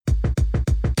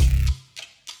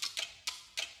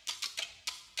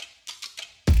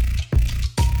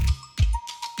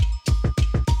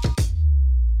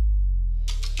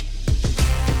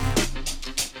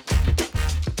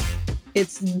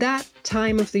It's that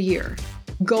time of the year,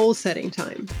 goal setting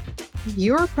time.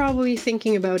 You're probably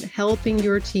thinking about helping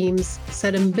your teams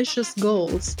set ambitious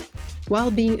goals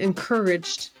while being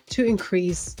encouraged to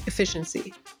increase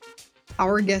efficiency.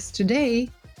 Our guest today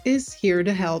is here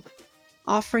to help,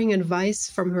 offering advice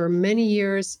from her many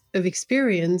years of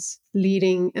experience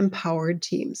leading empowered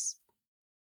teams.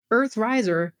 Earth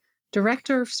Reiser,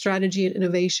 Director of Strategy and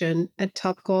Innovation at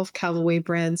Topgolf Callaway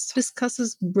Brands,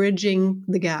 discusses bridging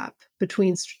the gap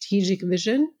between strategic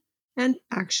vision and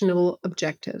actionable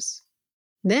objectives.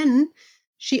 Then,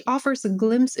 she offers a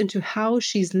glimpse into how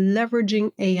she's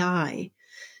leveraging AI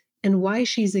and why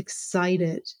she's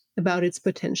excited about its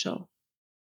potential.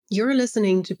 You're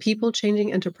listening to People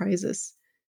Changing Enterprises.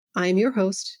 I'm your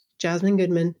host, Jasmine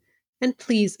Goodman, and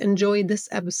please enjoy this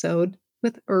episode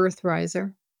with Earth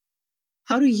Reiser.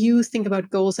 How do you think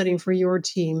about goal setting for your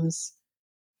teams?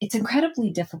 It's incredibly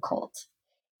difficult.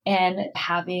 And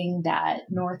having that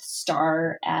North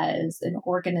Star as an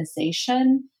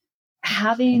organization,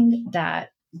 having that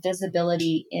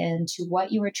visibility into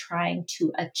what you are trying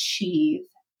to achieve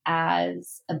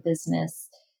as a business,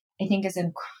 I think is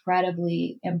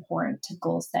incredibly important to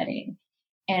goal setting.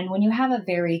 And when you have a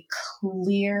very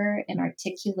clear and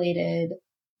articulated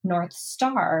North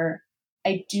Star,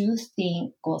 I do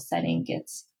think goal setting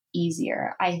gets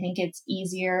easier. I think it's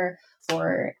easier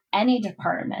for any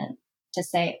department to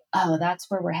say, oh, that's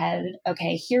where we're headed.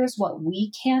 Okay, here's what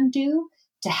we can do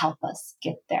to help us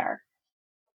get there.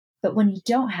 But when you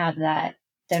don't have that,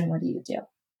 then what do you do?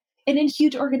 And in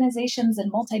huge organizations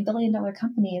and multi-billion-dollar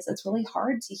companies, it's really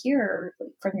hard to hear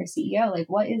from your CEO, like,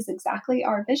 what is exactly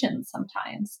our vision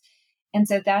sometimes? And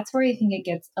so that's where I think it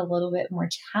gets a little bit more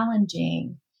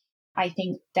challenging. I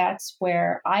think that's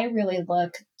where I really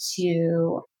look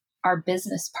to our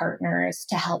business partners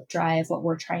to help drive what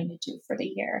we're trying to do for the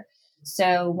year.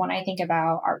 So when I think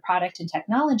about our product and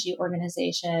technology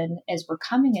organization, as we're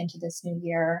coming into this new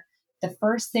year, the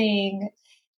first thing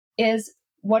is,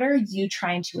 what are you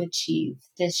trying to achieve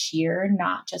this year?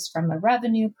 Not just from a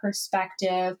revenue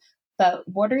perspective, but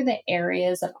what are the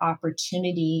areas of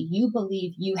opportunity you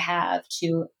believe you have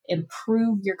to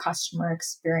improve your customer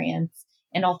experience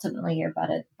and ultimately your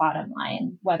bottom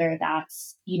line, whether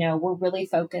that's, we're really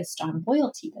focused on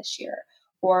loyalty this year,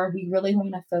 or we really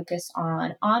want to focus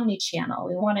on omni-channel.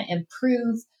 We want to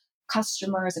improve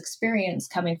customers' experience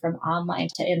coming from online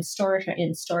to in-store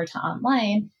to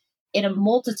online in a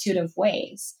multitude of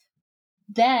ways.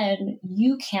 Then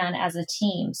you can, as a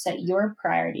team, set your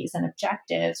priorities and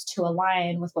objectives to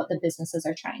align with what the businesses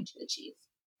are trying to achieve.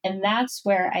 And that's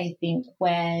where I think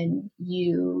when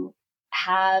you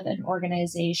have an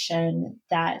organization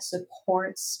that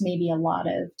supports maybe a lot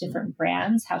of different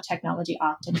brands, how technology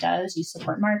often does, you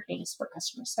support marketing, you support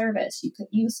customer service,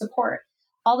 you support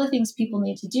all the things people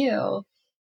need to do,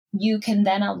 you can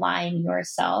then align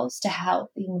yourselves to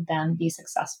helping them be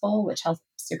successful, which helps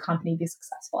your company be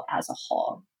successful as a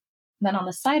whole. Then on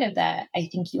the side of that, I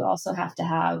think you also have to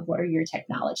have, what are your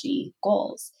technology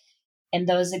goals? And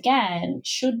those, again,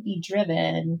 should be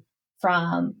driven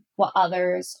from what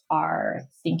others are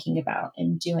thinking about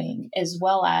and doing, as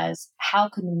well as how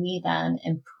can we then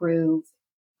improve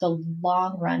the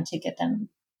long run to get them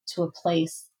to a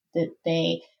place that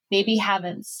they maybe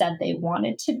haven't said they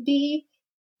wanted to be,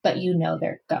 but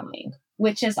they're going,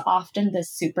 which is often the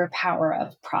superpower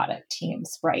of product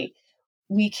teams, right?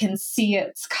 We can see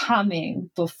it's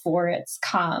coming before it's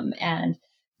come. And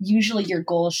usually your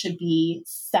goal should be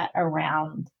set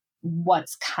around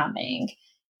what's coming,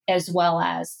 as well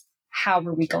as how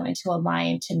are we going to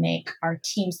align to make our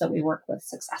teams that we work with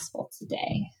successful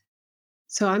today.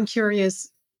 So I'm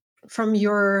curious, from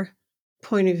your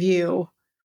point of view,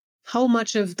 how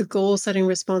much of the goal setting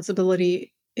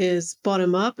responsibility is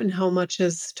bottom up and how much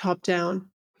is top down?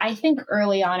 I think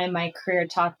early on in my career,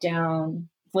 top down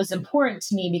was important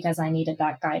to me because I needed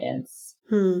that guidance.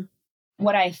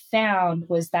 What I found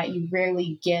was that you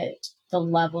rarely get the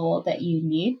level that you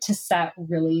need to set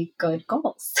really good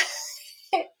goals.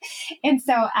 And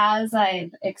so as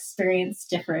I've experienced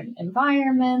different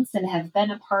environments and have been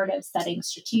a part of setting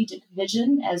strategic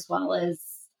vision as well as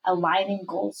aligning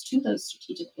goals to those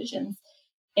strategic visions,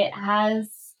 it has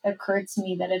occurred to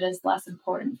me that it is less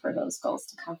important for those goals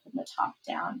to come from the top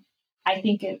down. I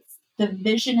think it's the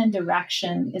vision and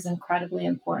direction is incredibly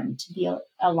important to be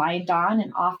aligned on,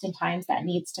 and oftentimes that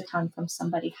needs to come from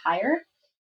somebody higher.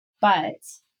 But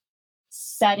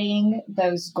setting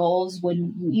those goals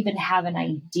when you even have an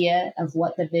idea of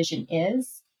what the vision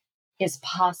is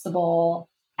possible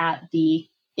at the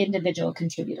individual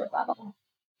contributor level.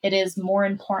 It is more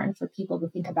important for people to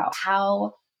think about,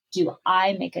 how do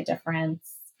I make a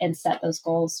difference and set those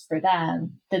goals for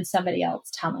them than somebody else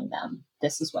telling them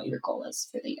this is what your goal is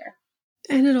for the year.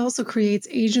 And it also creates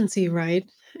agency, right?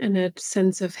 And a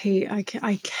sense of, hey, I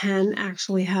can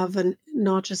actually have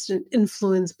not just an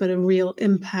influence, but a real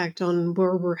impact on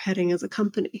where we're heading as a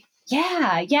company.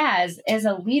 Yeah. As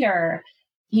a leader,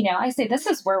 I say this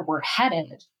is where we're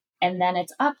headed. And then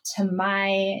it's up to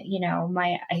I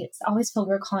always feel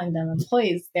we're calling them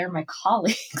employees. They're my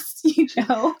colleagues,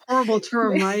 Horrible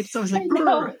term, right? So I was like,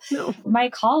 no. My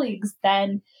colleagues,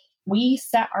 then we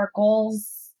set our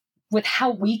goals with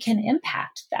how we can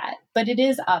impact that. But it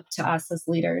is up to us as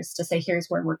leaders to say, here's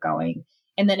where we're going.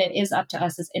 And then it is up to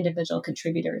us as individual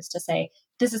contributors to say,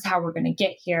 this is how we're going to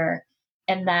get here.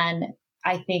 And then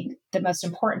I think the most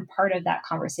important part of that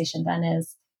conversation then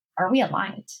is, are we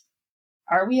aligned?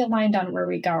 Are we aligned on where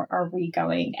we go? Are we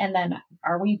going? And then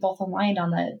are we both aligned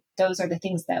on those are the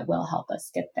things that will help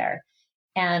us get there?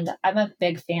 And I'm a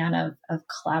big fan of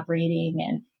collaborating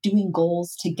and doing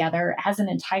goals together as an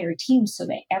entire team so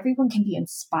that everyone can be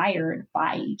inspired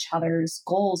by each other's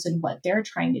goals and what they're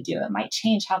trying to do. It might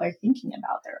change how they're thinking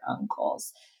about their own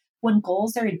goals. When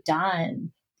goals are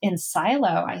done in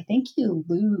silo, I think you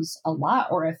lose a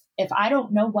lot. Or if I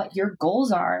don't know what your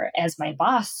goals are as my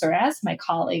boss or as my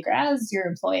colleague or as your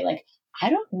employee, like, I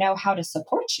don't know how to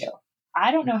support you.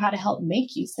 I don't know how to help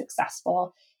make you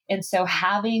successful. And so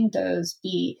having those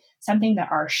be something that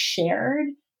are shared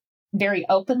very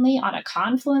openly on a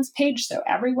Confluence page so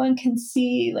everyone can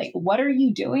see, like, what are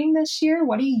you doing this year?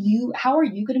 How are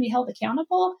you going to be held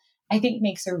accountable? I think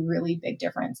makes a really big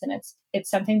difference. And it's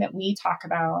something that we talk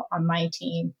about on my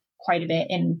team quite a bit.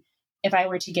 And if I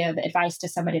were to give advice to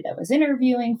somebody that was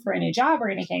interviewing for a new job or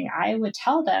anything, I would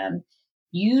tell them,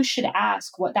 you should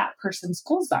ask what that person's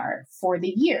goals are for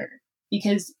the year,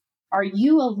 because are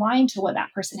you aligned to what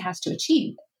that person has to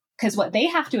achieve? Because what they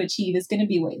have to achieve is going to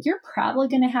be what you're probably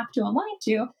going to have to align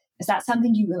to. Is that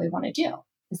something you really want to do?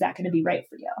 Is that going to be right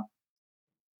for you?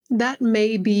 That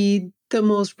may be the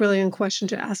most brilliant question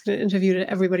to ask in an interview that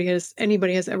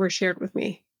anybody has ever shared with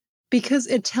me, because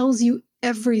it tells you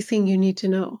everything you need to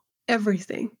know,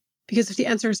 everything. Because if the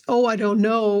answer is, oh, I don't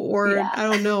know, or I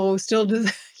don't know, still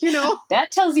does,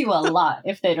 That tells you a lot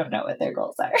if they don't know what their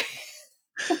goals are.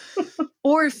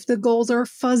 Or if the goals are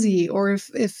fuzzy, or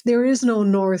if there is no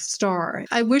North Star.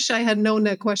 I wish I had known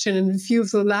that question in a few of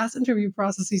the last interview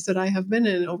processes that I have been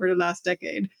in over the last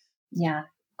decade. Yeah,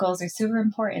 goals are super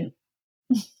important.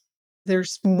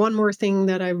 There's one more thing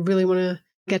that I really want to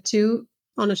get to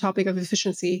on the topic of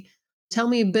efficiency. Tell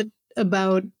me a bit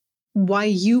about why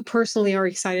you personally are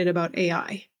excited about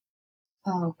AI.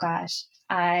 Oh gosh,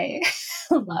 I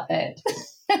love it.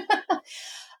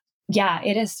 Yeah,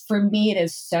 it is, for me, it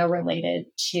is so related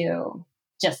to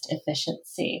just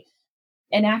efficiency.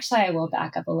 And actually, I will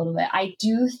back up a little bit. I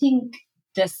do think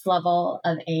this level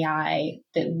of AI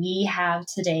that we have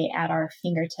today at our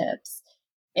fingertips,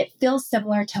 it feels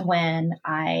similar to when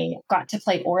I got to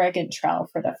play Oregon Trail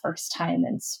for the first time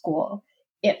in school.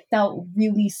 It felt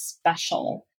really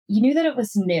special. You knew that it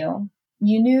was new.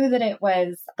 You knew that it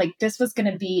was like this was going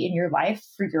to be in your life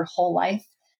for your whole life.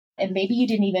 And maybe you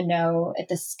didn't even know at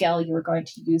the scale you were going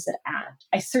to use it at.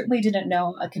 I certainly didn't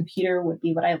know a computer would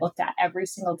be what I looked at every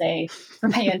single day for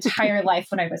my entire life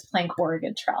when I was playing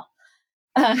Oregon Trail.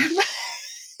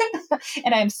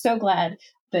 And I'm so glad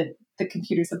that the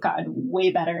computers have gotten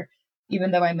way better, even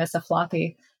though I miss a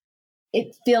floppy.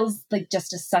 It feels like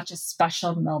just such a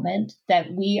special moment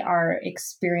that we are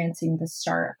experiencing the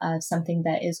start of something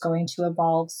that is going to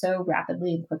evolve so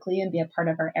rapidly and quickly and be a part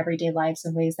of our everyday lives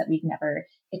in ways that we've never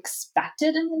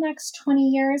expected in the next 20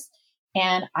 years.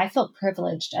 And I feel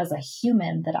privileged as a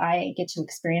human that I get to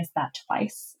experience that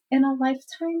twice in a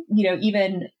lifetime.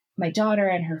 Even my daughter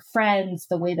and her friends,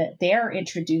 the way that they're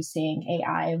introducing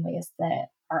AI in ways that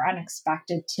are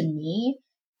unexpected to me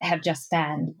have just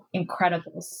been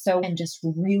incredible. So I'm just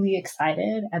really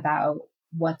excited about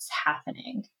what's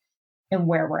happening and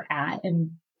where we're at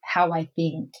and how I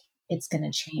think it's going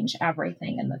to change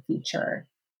everything in the future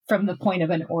from the point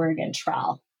of an Oregon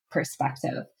Trail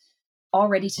perspective.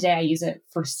 Already today, I use it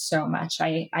for so much.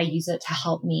 I use it to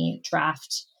help me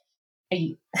draft.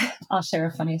 I'll share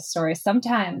a funny story.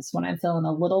 Sometimes when I'm feeling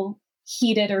a little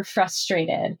heated or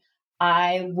frustrated,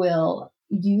 I will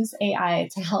use AI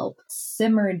to help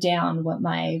simmer down what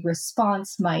my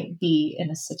response might be in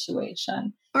a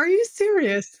situation. Are you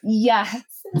serious? Yes.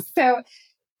 So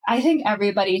I think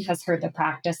everybody has heard the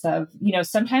practice of,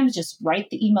 sometimes just write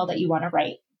the email that you want to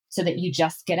write so that you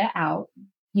just get it out.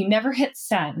 You never hit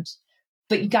send,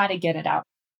 but you got to get it out.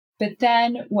 But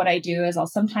then what I do is I'll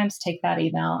sometimes take that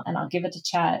email and I'll give it to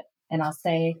chat and I'll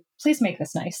say, please make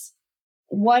this nice.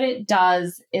 what it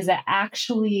does is it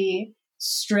actually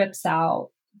strips out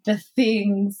the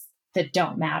things that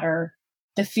don't matter,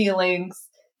 the feelings,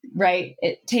 right?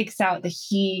 It takes out the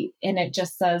heat and it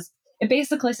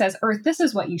basically says, Earth, this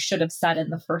is what you should have said in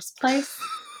the first place.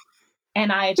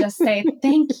 And I just say,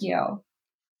 thank you.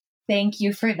 Thank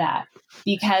you for that.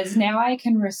 Because now I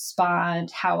can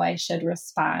respond how I should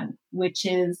respond, which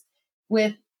is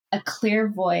with a clear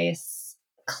voice,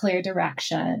 clear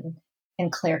direction,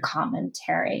 and clear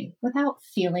commentary without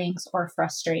feelings or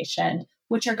frustration,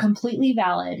 which are completely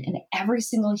valid and every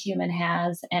single human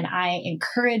has. And I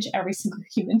encourage every single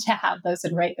human to have those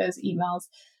and write those emails.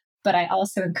 But I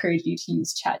also encourage you to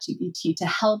use ChatGPT to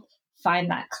help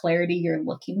find that clarity you're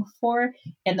looking for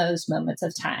in those moments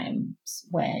of time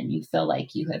when you feel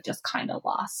like you have just kind of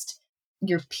lost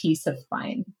your peace of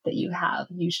mind that you have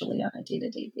usually on a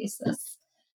day-to-day basis.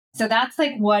 So that's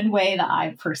like one way that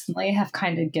I personally have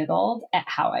kind of giggled at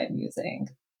how I'm using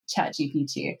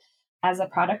ChatGPT. As a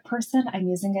product person, I'm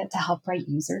using it to help write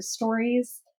user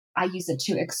stories. I use it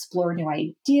to explore new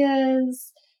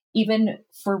ideas. Even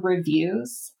for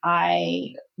reviews,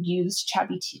 I use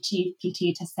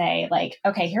ChatGPT to say, like,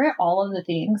 okay, here are all of the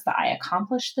things that I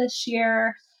accomplished this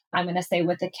year. I'm going to say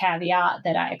with the caveat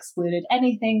that I excluded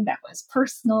anything that was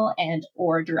personal and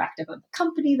or directive of the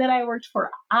company that I worked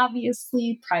for.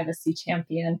 Obviously, privacy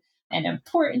champion and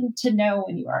important to know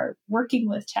when you are working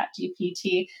with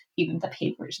ChatGPT, even the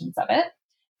paid versions of it.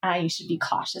 You should be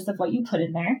cautious of what you put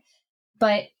in there.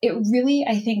 But it really,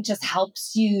 I think, just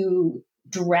helps you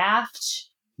draft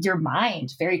your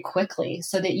mind very quickly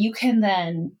so that you can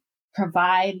then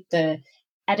provide the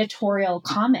editorial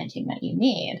commenting that you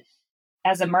need.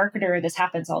 As a marketer, this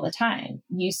happens all the time.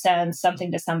 You send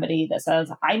something to somebody that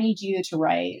says, I need you to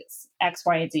write X,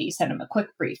 Y, and Z. You send them a quick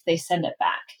brief. They send it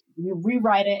back. You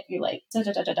rewrite it. You're like, da,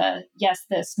 da, da, da, da. Yes,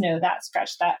 this, no, that,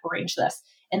 scratch that, arrange this.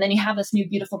 And then you have this new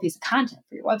beautiful piece of content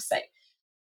for your website.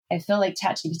 I feel like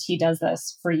ChatGPT does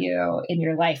this for you in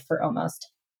your life for almost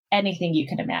anything you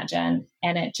can imagine.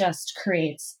 And it just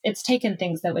it's taken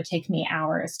things that would take me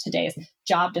hours to days,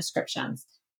 job descriptions.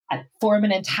 I form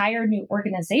an entire new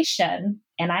organization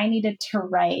and I needed to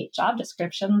write job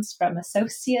descriptions from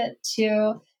associate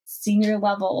to senior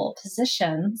level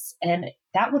positions. And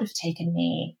that would have taken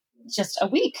me just a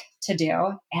week to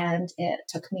do. And it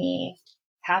took me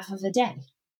half of a day.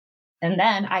 And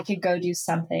then I could go do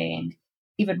something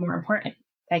even more important.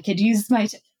 I could use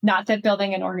not that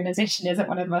building an organization isn't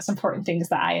one of the most important things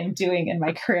that I am doing in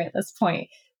my career at this point,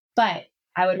 but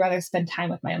I would rather spend time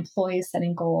with my employees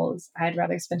setting goals. I'd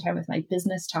rather spend time with my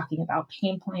business talking about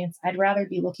pain points. I'd rather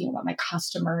be looking at what my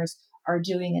customers are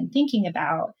doing and thinking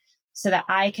about so that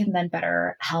I can then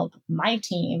better help my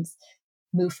teams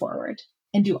move forward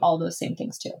and do all those same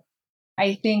things too.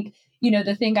 I think,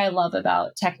 the thing I love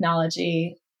about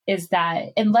technology is that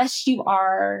unless you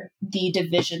are the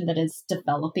division that is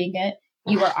developing it,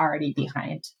 you are already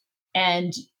behind.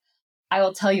 And I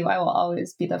will tell you, I will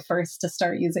always be the first to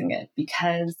start using it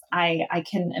because I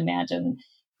can imagine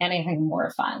anything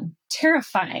more fun,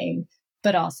 terrifying,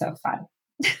 but also fun.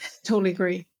 Totally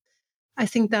agree. I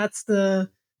think that's the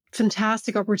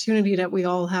fantastic opportunity that we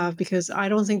all have because I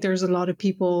don't think there's a lot of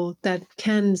people that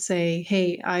can say,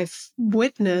 hey, I've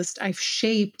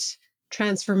shaped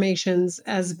transformations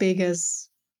as big as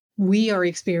we are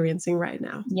experiencing right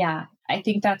now. Yeah, I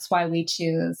think that's why we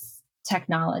choose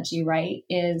technology, right?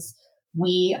 Is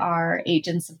we are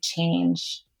agents of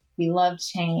change. We love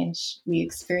change. We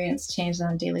experience change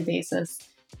on a daily basis.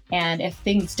 And if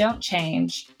things don't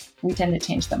change, we tend to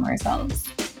change them ourselves.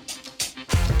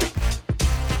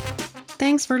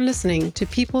 Thanks for listening to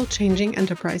People Changing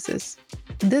Enterprises.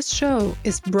 This show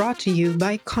is brought to you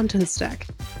by Content Stack,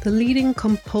 the leading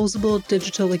composable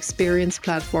digital experience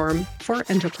platform for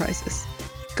enterprises.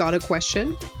 Got a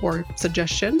question or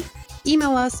suggestion?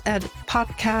 Email us at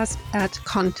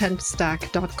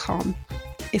podcast@contentstack.com.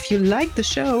 If you like the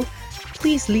show,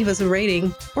 please leave us a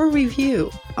rating or review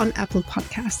on Apple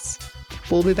Podcasts.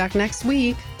 We'll be back next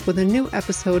week with a new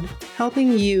episode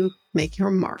helping you make your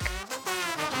mark.